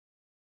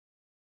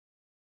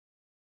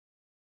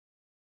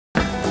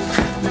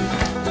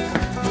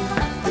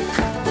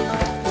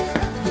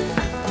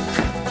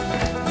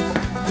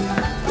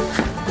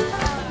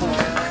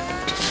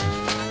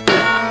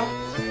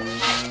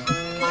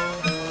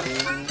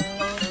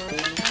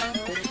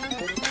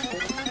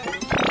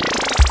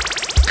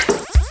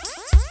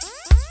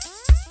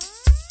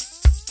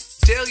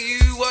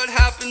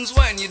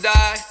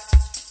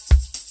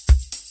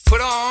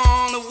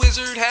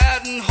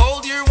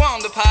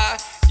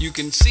You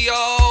can see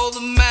all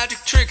the magic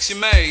tricks you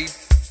made.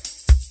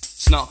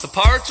 It's not the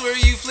parts where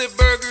you flip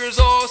burgers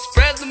or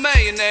spread the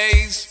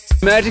mayonnaise.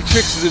 Magic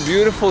Tricks is a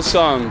beautiful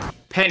song.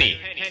 Penny,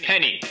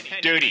 penny,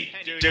 duty,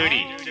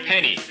 duty,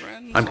 penny.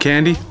 I'm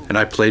Candy, and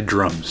I play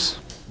drums.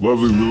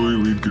 Lovely Louie,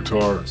 lead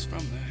guitar.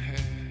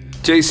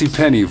 JC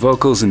Penny,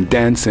 vocals and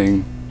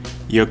dancing.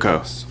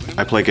 Yoko,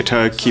 I play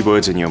guitar,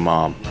 keyboards, and your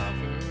mom.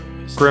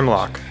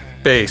 Grimlock,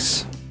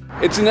 bass.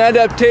 It's an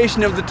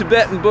adaptation of the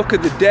Tibetan Book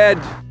of the Dead.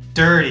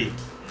 Dirty.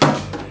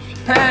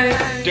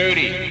 Penny.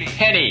 Duty,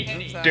 penny,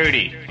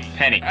 duty,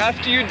 penny.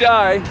 After you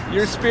die,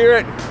 your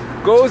spirit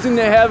goes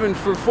into heaven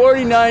for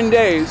 49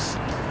 days,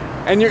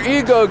 and your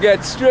ego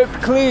gets stripped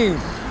clean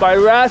by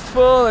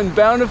wrathful and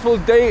bountiful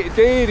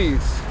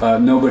deities.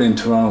 Nobody in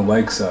Toronto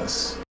likes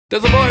us.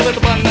 There's a boy with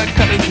a bun that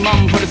cut his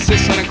mum, put his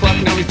sis on a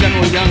clock, now he's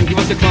General Young. He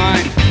was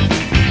declined,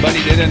 but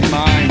he didn't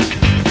mind.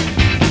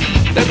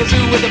 There's a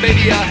zoo with a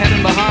baby ahead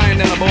and behind,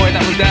 and a boy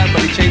that was dead,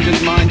 but he changed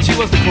his mind. She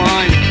was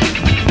declined,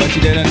 but she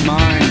didn't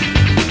mind.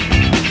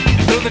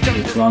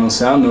 Toronto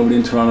sound, nobody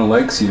in Toronto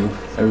likes you.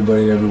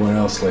 Everyone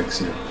else likes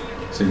you.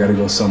 So you gotta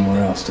go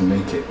somewhere else to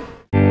make it.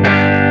 Your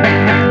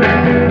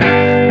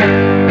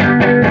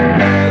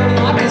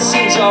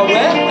moccasins are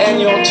wet and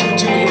your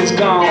tutu is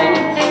gone.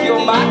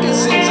 Your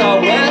moccasins are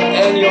wet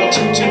and your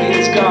tutu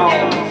is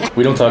gone.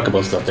 We don't talk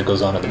about stuff that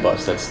goes on at the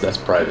bus. That's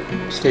private.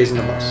 Stays in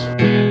the bus.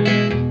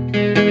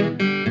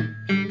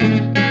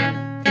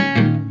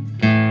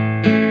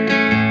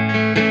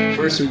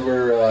 First we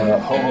were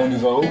Hobo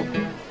Nouveau,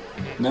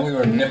 and then we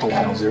were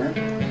Nippelhauser,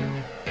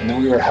 and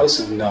then we were House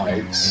of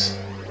Knives.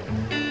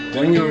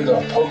 Then we were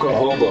the Polka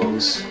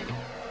Hobos,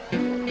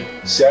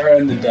 Sarah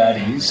and the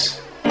Daddies.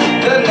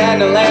 The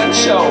Nanaland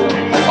Show.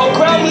 Oh,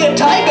 crown me a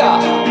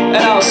tiger, and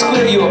I'll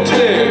squill you a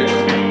pig.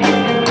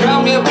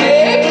 Crown me a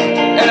pig,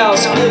 and I'll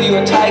squill you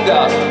a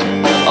tiger.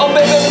 Oh,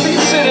 baby,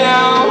 please sit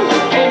down.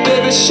 Oh,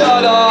 baby,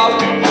 shut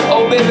up.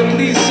 Oh, baby,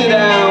 please sit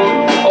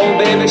down. Oh,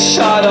 baby,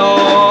 shut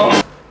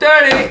up.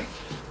 Dirty.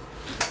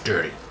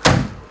 Dirty.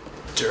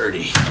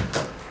 Dirty.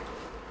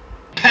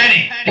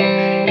 Penny!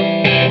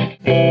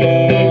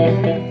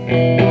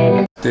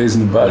 Days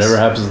in the bus. Whatever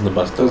happens in the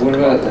bus doesn't What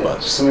come about off the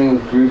bus. something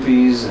with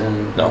groupies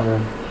and... No.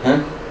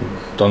 Huh?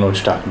 Don't know what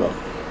you're talking about.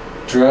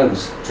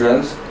 Drugs?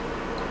 Drugs?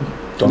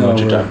 Don't know what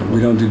you're talking about.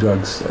 We don't do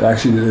drugs.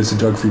 Actually, it's a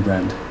drug-free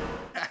brand.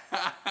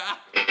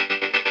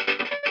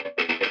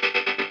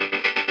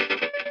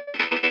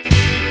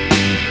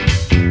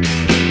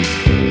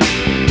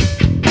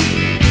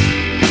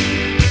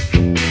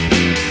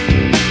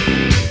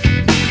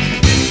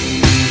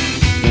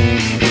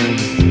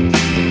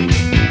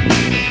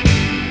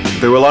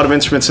 There were a lot of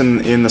instruments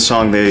in the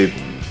song. The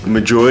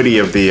majority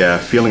of the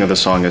feeling of the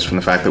song is from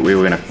the fact that we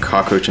were in a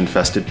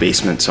cockroach-infested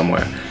basement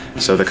somewhere.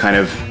 So the kind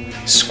of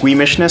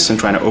squeamishness and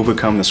trying to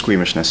overcome the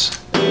squeamishness.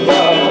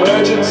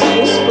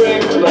 Emergency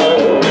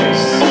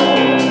sprinklers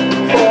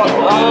for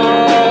I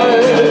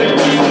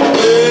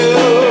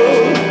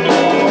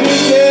will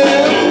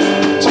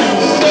begin to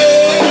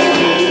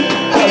sing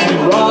as we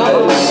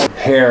rise.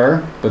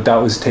 Hair, but that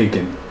was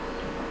taken.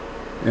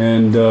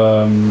 And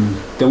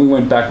then we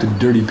went back to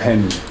Dirty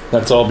Penny.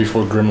 That's all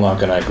before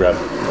Grimlock and I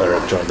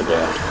joined the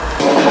band.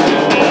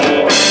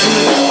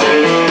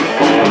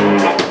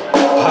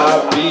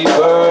 Happy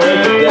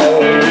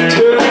birthday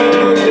to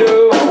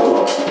you.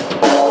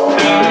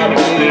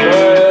 Happy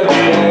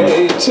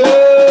birthday to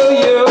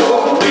you.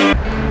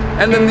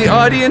 And then the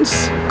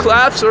audience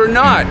claps or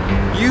not.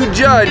 You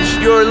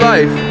judge your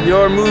life,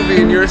 your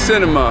movie, and your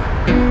cinema.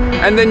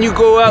 And then you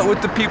go out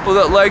with the people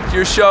that liked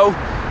your show.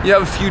 You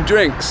have a few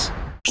drinks.